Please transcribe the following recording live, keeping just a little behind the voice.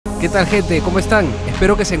¿Qué tal, gente? ¿Cómo están?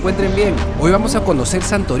 Espero que se encuentren bien. Hoy vamos a conocer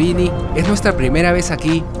Santorini. Es nuestra primera vez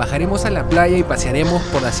aquí. Bajaremos a la playa y pasearemos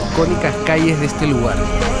por las icónicas calles de este lugar.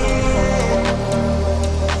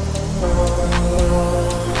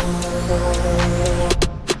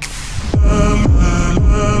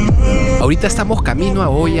 Ahorita estamos camino a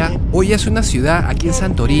Oia. Oia es una ciudad aquí en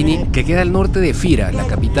Santorini que queda al norte de Thera, la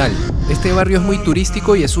capital. Este barrio es muy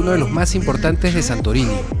turístico y es uno de los más importantes de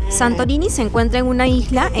Santorini. Santorini se encuentra en una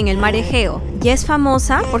isla en el mar Egeo y es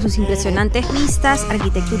famosa por sus impresionantes vistas,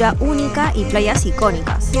 arquitectura única y playas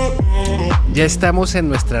icónicas. Ya estamos en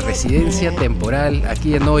nuestra residencia temporal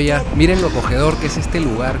aquí en Oia. Miren lo acogedor que es este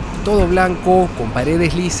lugar. Todo blanco, con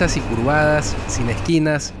paredes lisas y curvadas, sin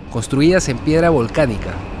esquinas, construidas en piedra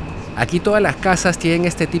volcánica. Aquí todas las casas tienen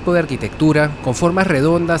este tipo de arquitectura, con formas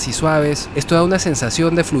redondas y suaves. Esto da una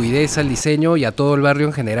sensación de fluidez al diseño y a todo el barrio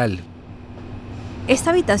en general.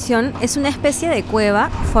 Esta habitación es una especie de cueva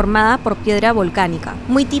formada por piedra volcánica,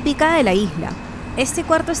 muy típica de la isla. Este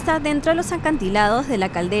cuarto está dentro de los acantilados de la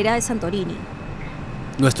caldera de Santorini.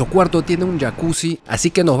 Nuestro cuarto tiene un jacuzzi,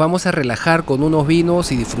 así que nos vamos a relajar con unos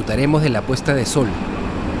vinos y disfrutaremos de la puesta de sol.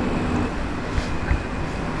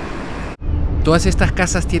 Todas estas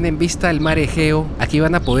casas tienen vista al mar Egeo. Aquí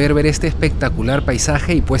van a poder ver este espectacular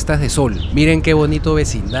paisaje y puestas de sol. Miren qué bonito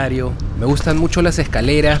vecindario. Me gustan mucho las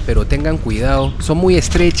escaleras, pero tengan cuidado. Son muy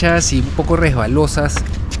estrechas y un poco resbalosas.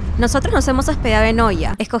 Nosotros nos hemos hospedado en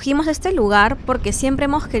Oia. Escogimos este lugar porque siempre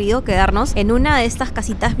hemos querido quedarnos en una de estas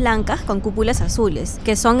casitas blancas con cúpulas azules,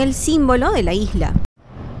 que son el símbolo de la isla.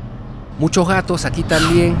 Muchos gatos aquí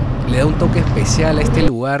también. Le da un toque especial a este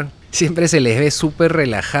lugar. Siempre se les ve súper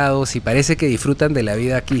relajados y parece que disfrutan de la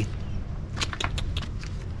vida aquí.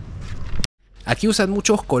 Aquí usan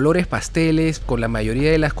muchos colores pasteles, con la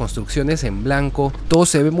mayoría de las construcciones en blanco. Todo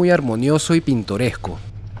se ve muy armonioso y pintoresco.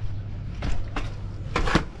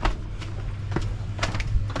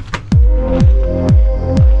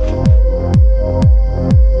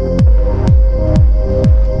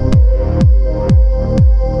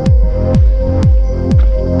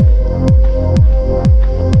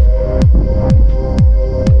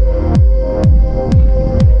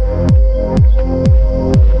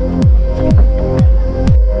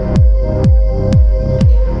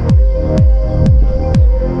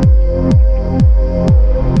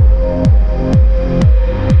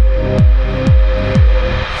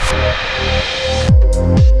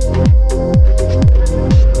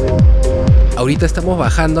 Ahorita estamos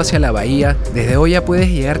bajando hacia la bahía. Desde Oia puedes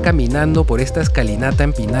llegar caminando por esta escalinata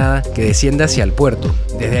empinada que desciende hacia el puerto.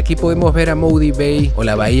 Desde aquí podemos ver a Moody Bay o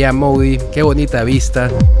la bahía Moody. Qué bonita vista.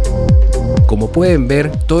 Como pueden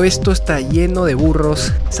ver, todo esto está lleno de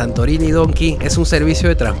burros. Santorini Donkey es un servicio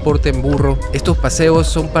de transporte en burro. Estos paseos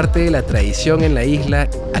son parte de la tradición en la isla.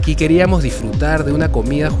 Aquí queríamos disfrutar de una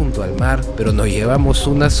comida junto al mar, pero nos llevamos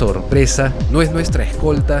una sorpresa. No es nuestra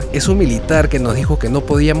escolta, es un militar que nos dijo que no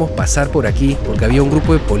podíamos pasar por aquí porque había un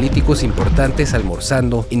grupo de políticos importantes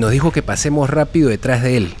almorzando y nos dijo que pasemos rápido detrás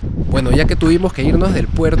de él. Bueno, ya que tuvimos que irnos del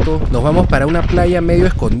puerto, nos vamos para una playa medio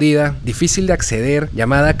escondida, difícil de acceder,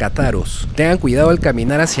 llamada Katharos. Tengan cuidado al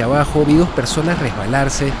caminar hacia abajo, vi 2 personas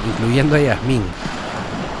resbalarse, incluyendo a Yasmín.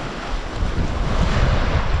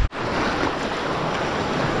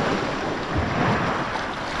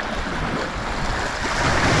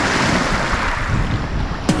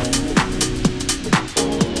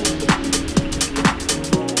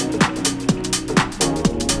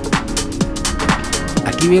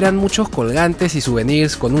 Aquí verán muchos colgantes y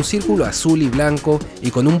souvenirs con un círculo azul y blanco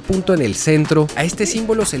y con un punto en el centro. A este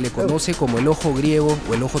símbolo se le conoce como el ojo griego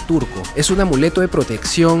o el ojo turco. Es un amuleto de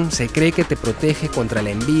protección, se cree que te protege contra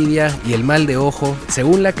la envidia y el mal de ojo,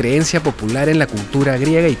 según la creencia popular en la cultura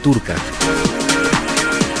griega y turca.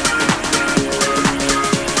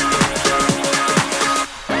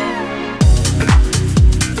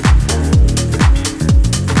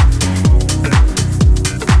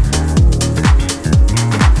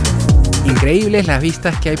 Increíbles las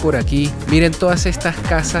vistas que hay por aquí. Miren todas estas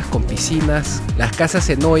casas con piscinas. Las casas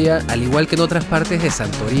en Oia, al igual que en otras partes de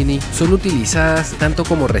Santorini, son utilizadas tanto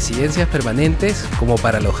como residencias permanentes como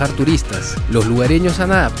para alojar turistas. Los lugareños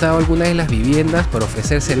han adaptado algunas de las viviendas para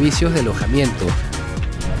ofrecer servicios de alojamiento.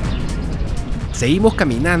 Seguimos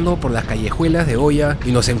caminando por las callejuelas de Oia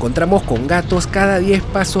y nos encontramos con gatos cada 10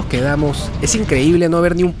 pasos que damos. Es increíble no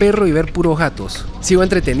ver ni un perro y ver puros gatos. Sigo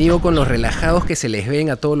entretenido con los relajados que se les ven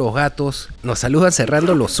a todos los gatos. Nos saludan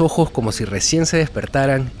cerrando los ojos como si recién se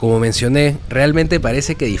despertaran. Como mencioné, realmente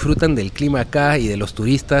parece que disfrutan del clima acá y de los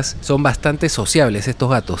turistas. Son bastante sociables estos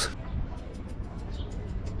gatos.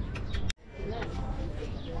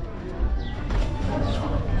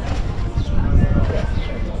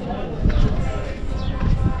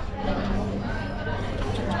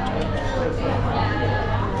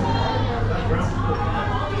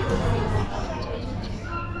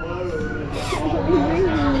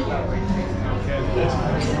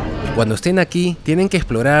 Cuando estén aquí, tienen que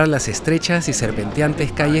explorar las estrechas y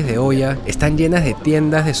serpenteantes calles de Oya. Están llenas de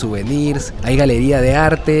tiendas de souvenirs, hay galería de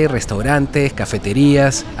arte, restaurantes,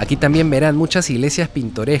 cafeterías. Aquí también verán muchas iglesias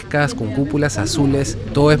pintorescas con cúpulas azules.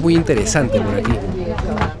 Todo es muy interesante por aquí.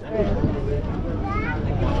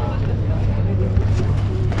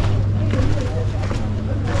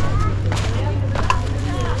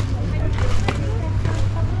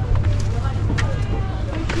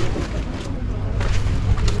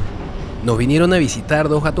 Nos vinieron a visitar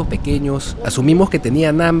dos gatos pequeños. Asumimos que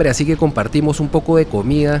tenían hambre, así que compartimos un poco de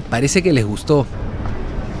comida. Parece que les gustó.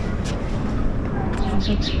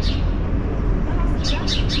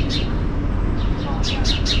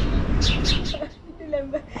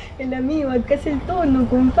 El amigo, acá es el tono,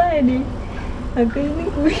 compadre. Acá es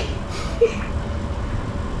muy...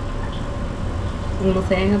 No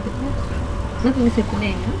se vayan a pelear. No que se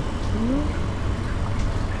peleen, ¿no?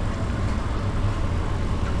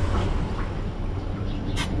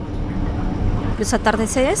 Los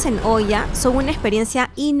atardeceres en Oya son una experiencia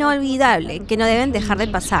inolvidable que no deben dejar de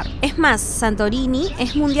pasar. Es más, Santorini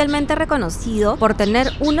es mundialmente reconocido por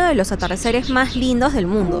tener uno de los atardeceres más lindos del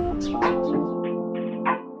mundo.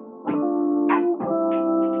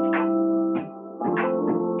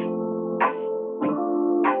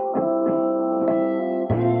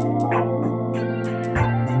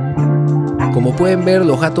 Como pueden ver,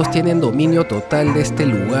 los gatos tienen dominio total de este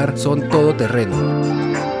lugar, son todoterreno.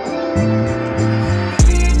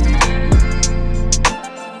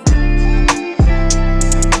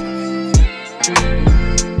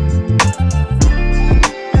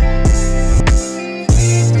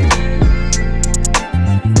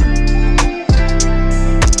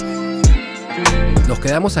 Nos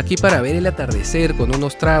quedamos aquí para ver el atardecer con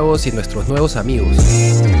unos tragos y nuestros nuevos amigos.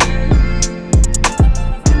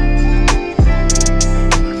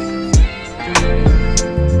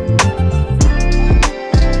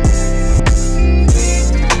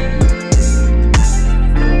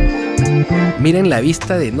 Miren la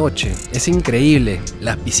vista de noche, es increíble.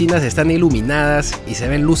 Las piscinas están iluminadas y se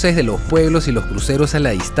ven luces de los pueblos y los cruceros a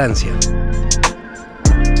la distancia.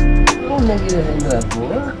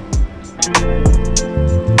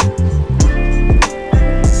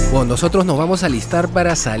 Bueno, nosotros nos vamos a alistar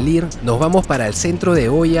para salir. Nos vamos para el centro de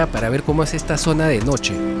Oya para ver cómo es esta zona de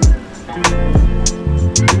noche.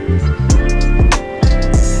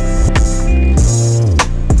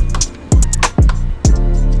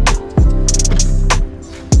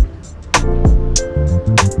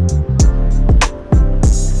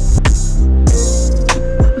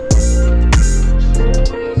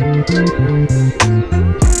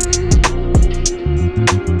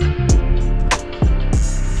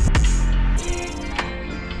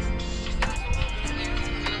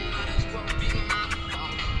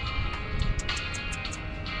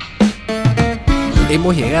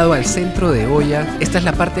 Hemos llegado al centro de Oya. Esta es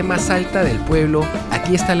la parte más alta del pueblo.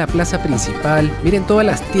 Aquí está la plaza principal. Miren todas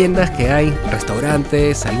las tiendas que hay,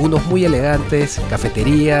 restaurantes, algunos muy elegantes,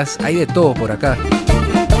 cafeterías, hay de todo por acá.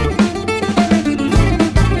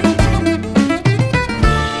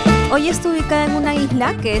 Oya está ubicada en una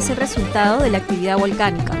isla que es el resultado de la actividad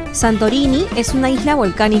volcánica. Santorini es una isla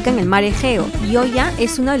volcánica en el mar Egeo y Oya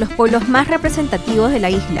es uno de los pueblos más representativos de la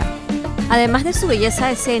isla. Además de su belleza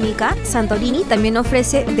escénica, Santorini también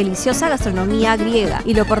ofrece deliciosa gastronomía griega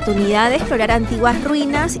y la oportunidad de explorar antiguas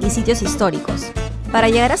ruinas y sitios históricos. Para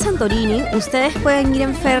llegar a Santorini, ustedes pueden ir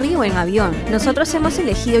en ferry o en avión. Nosotros hemos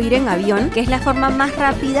elegido ir en avión, que es la forma más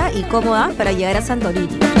rápida y cómoda para llegar a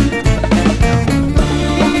Santorini.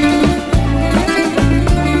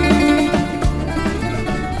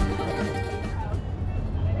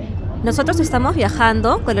 Nosotros estamos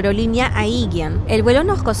viajando con la aerolínea Aegean. El vuelo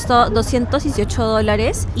nos costó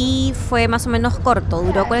 $218 y fue más o menos corto,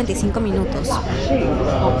 duró 45 minutos.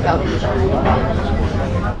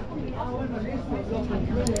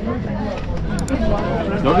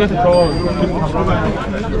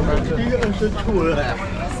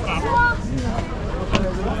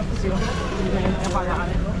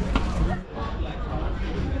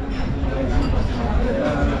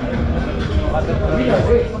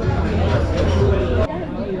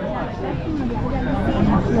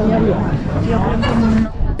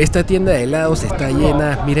 Esta tienda de helados está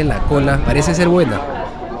llena, miren la cola, parece ser buena.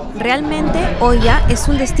 Realmente Oya es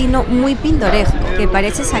un destino muy pintoresco, que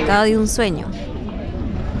parece sacado de un sueño.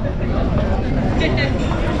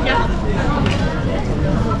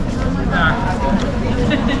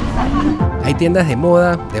 Hay tiendas de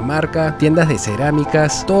moda, de marca, tiendas de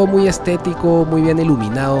cerámicas, todo muy estético, muy bien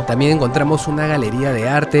iluminado. También encontramos una galería de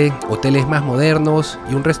arte, hoteles más modernos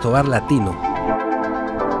y un restobar latino.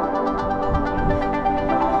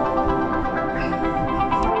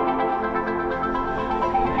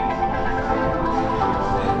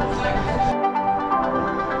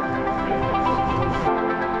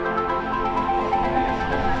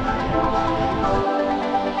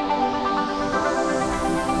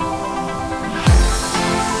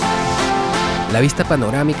 La vista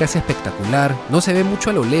panorámica es espectacular, no se ve mucho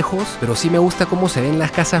a lo lejos, pero sí me gusta cómo se ven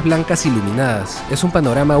las casas blancas iluminadas. Es un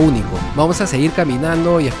panorama único. Vamos a seguir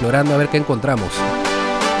caminando y explorando a ver qué encontramos.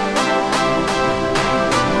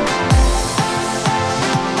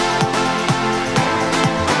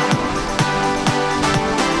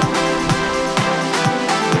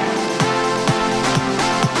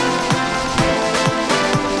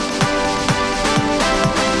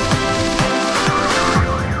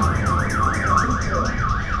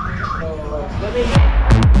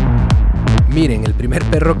 Miren, el primer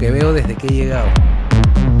perro que veo desde que he llegado.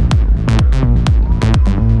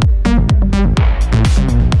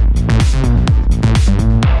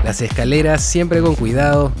 Las escaleras siempre con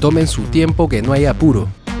cuidado, tomen su tiempo que no hay apuro.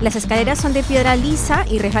 Las escaleras son de piedra lisa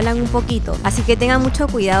y resbalan un poquito, así que tengan mucho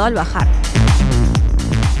cuidado al bajar.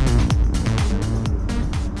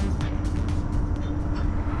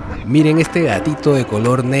 Miren este gatito de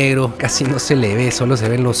color negro, casi no se le ve, solo se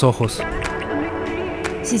ven los ojos.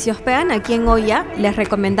 Si se hospedan aquí en Oya, les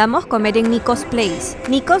recomendamos comer en Nikos Place.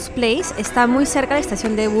 Nikos Place está muy cerca de la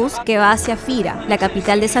estación de bus que va hacia Thera, la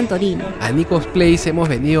capital de Santorini. A Nikos Place hemos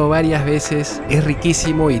venido varias veces, es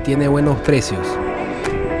riquísimo y tiene buenos precios.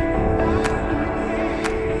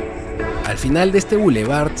 Al final de este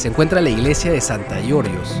boulevard se encuentra la iglesia de Santa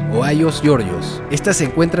Georgios o Ayos Georgios. Esta se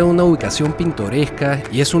encuentra en una ubicación pintoresca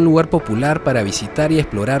y es un lugar popular para visitar y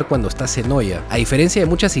explorar cuando estás en Oya. A diferencia de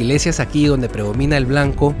muchas iglesias aquí donde predomina el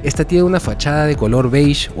blanco, esta tiene una fachada de color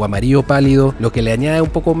beige o amarillo pálido, lo que le añade un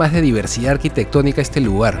poco más de diversidad arquitectónica a este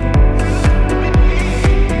lugar.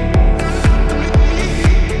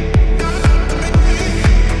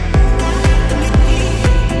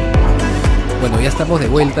 Bueno, ya estamos de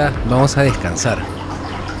vuelta, vamos a descansar.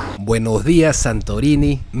 Buenos días,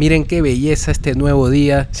 Santorini. Miren qué belleza este nuevo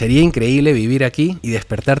día. Sería increíble vivir aquí y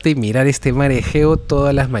despertarte y mirar este mar Egeo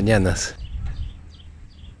todas las mañanas.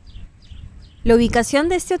 La ubicación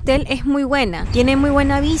de este hotel es muy buena. Tiene muy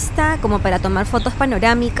buena vista, como para tomar fotos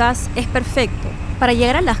panorámicas, es perfecto. Para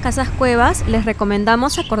llegar a las casas cuevas, les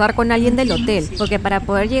recomendamos acordar con alguien del hotel, porque para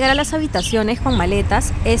poder llegar a las habitaciones con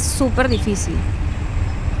maletas es súper difícil.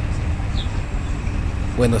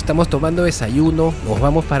 Bueno, estamos tomando desayuno, nos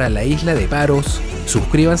vamos para la isla de Paros.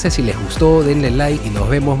 Suscríbanse si les gustó, denle like y nos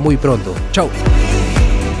vemos muy pronto. ¡Chao!